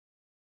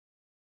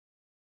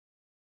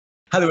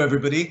Hello,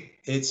 everybody.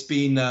 It's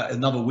been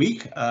another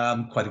week,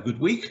 quite a good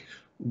week.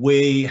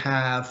 We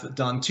have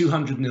done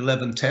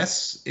 211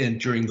 tests in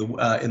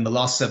the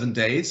last 7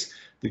 days.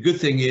 The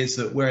good thing is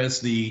that whereas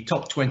the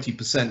top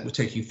 20% were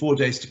taking 4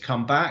 days to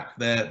come back,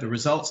 the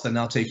results they're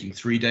now taking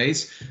 3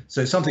 days.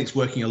 So something's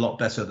working a lot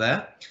better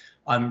there.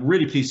 I'm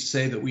really pleased to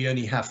say that we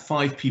only have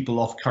 5 people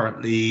off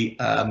currently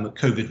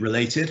COVID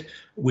related,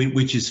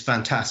 which is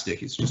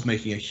fantastic. It's just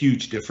making a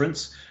huge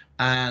difference.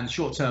 And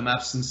short-term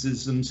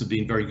absences have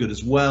been very good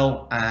as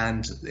well,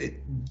 and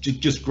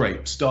just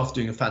great. Staff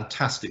doing a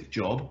fantastic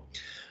job.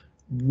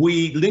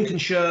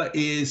 Lincolnshire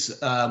is,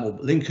 or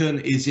Lincoln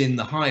is in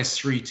the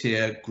highest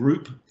 3-tier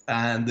group,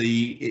 and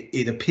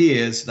it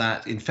appears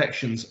that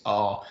infections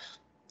are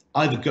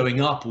either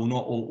going up or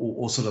not,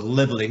 or sort of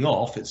leveling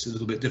off. It's a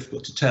little bit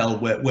difficult to tell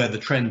where the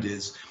trend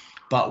is.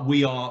 But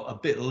we are a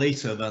bit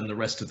later than the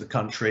rest of the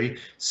country.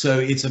 So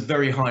it's a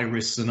very high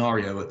risk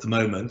scenario at the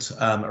moment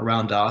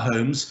around our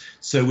homes.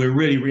 So we're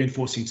really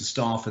reinforcing to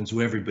staff and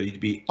to everybody to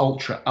be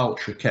ultra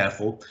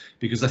careful,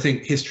 because I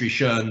think history's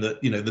shown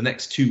that, the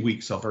next 2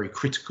 weeks are very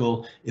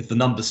critical. If the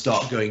numbers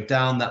start going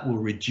down, that will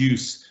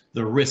reduce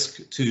the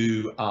risk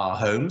to our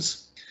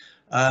homes.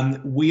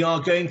 We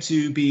are going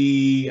to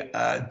be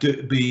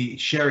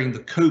sharing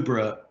the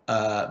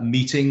COBRA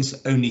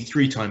meetings only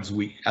 3 times a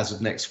week as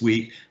of next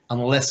week,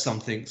 unless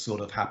something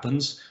sort of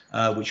happens,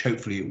 which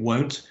hopefully it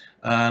won't.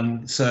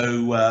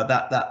 So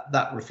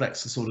that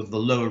reflects the sort of the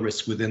lower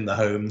risk within the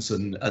homes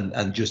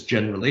and just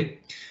generally.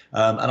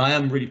 And I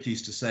am really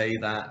pleased to say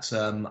that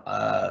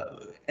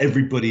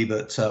everybody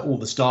all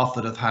the staff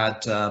that have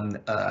had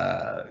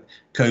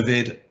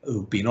COVID,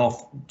 who've been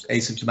off,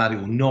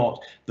 asymptomatic or not,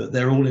 that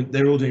they're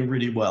all doing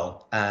really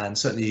well. And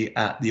certainly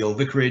at the old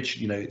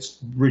vicarage, it's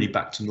really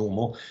back to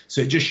normal. So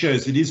it just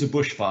shows it is a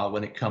bushfire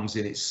when it comes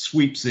in. It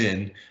sweeps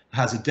in,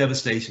 has a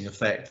devastating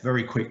effect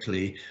very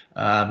quickly.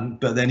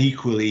 But then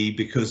equally,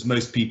 because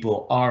most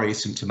people are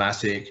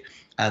asymptomatic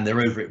and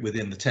they're over it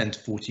within the 10 to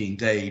 14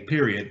 day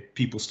period,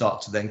 people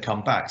start to then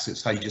come back. So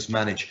it's how you just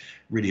manage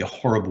really a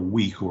horrible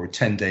week or a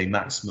 10-day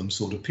maximum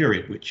sort of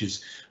period, which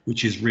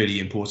is really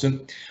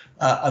important.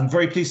 I'm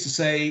very pleased to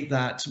say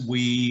that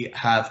we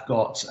have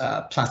got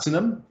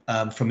platinum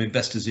from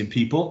Investors in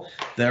People.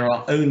 There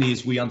are only,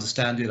 as we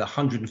understand it,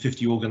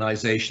 150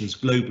 organisations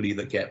globally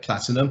that get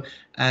platinum.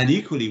 And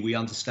equally, we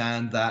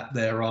understand that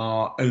there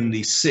are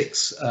only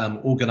 6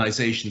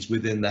 organisations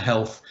within the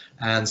health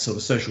and sort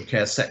of social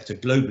care sector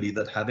globally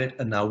that have it,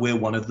 and now we're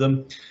one of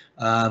them.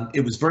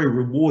 It was very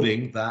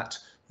rewarding that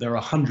there are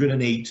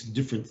 108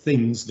 different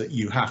things that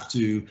you have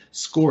to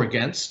score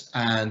against,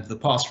 and the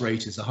pass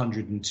rate is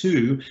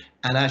 102,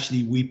 and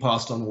actually we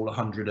passed on all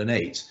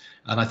 108.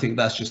 And I think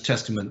that's just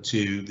testament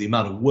to the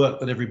amount of work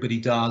that everybody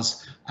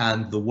does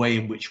and the way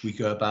in which we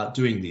go about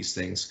doing these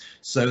things.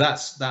 So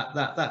that's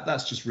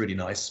just really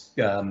nice,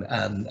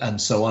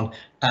 and so on.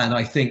 And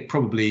I think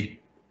probably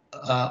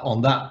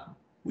on that,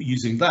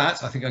 using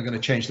that, I think I'm going to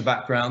change the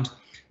background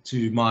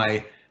to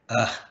my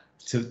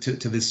to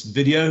this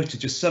video to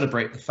just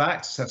celebrate the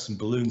facts, have some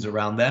balloons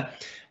around there.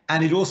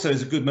 And it also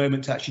is a good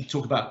moment to actually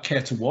talk about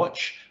Care to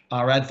Watch,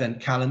 our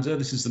Advent calendar.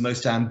 This is the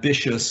most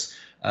ambitious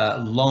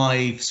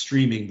live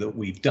streaming that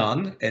we've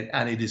done,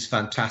 and it is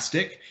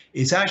fantastic.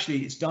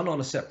 It's done on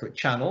a separate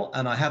channel,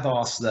 and I have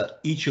asked that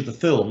each of the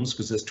films,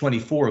 because there's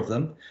 24 of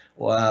them,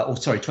 or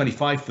sorry,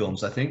 25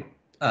 films, I think.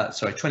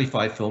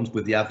 25 films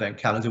with the Advent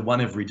calendar,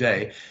 one every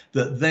day,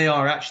 that they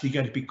are actually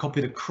going to be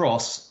copied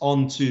across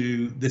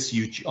onto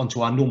onto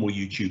our normal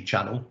YouTube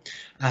channel.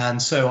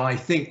 And so I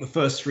think the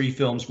first 3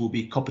 films will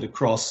be copied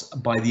across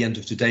by the end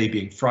of today,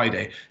 being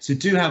Friday. So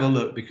do have a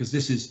look, because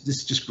this is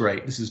just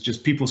great. This is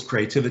just people's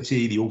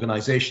creativity, the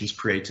organization's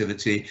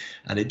creativity,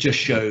 and it just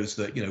shows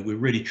that we're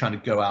really trying to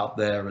go out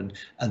there and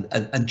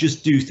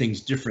just do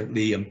things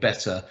differently and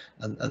better,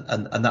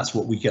 and that's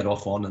what we get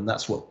off on, and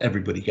that's what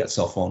everybody gets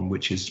off on,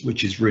 which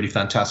is really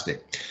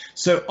fantastic.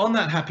 So on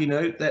that happy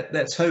note,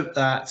 let's hope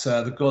that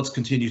the gods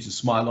continue to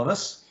smile on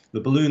us,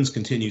 the balloons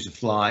continue to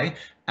fly,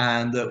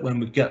 and that when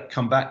we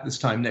come back this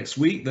time next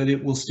week, that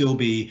it will still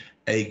be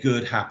a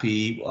good,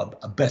 happy,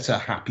 a better,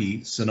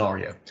 happy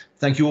scenario.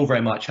 Thank you all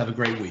very much. Have a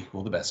great week.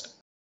 All the best.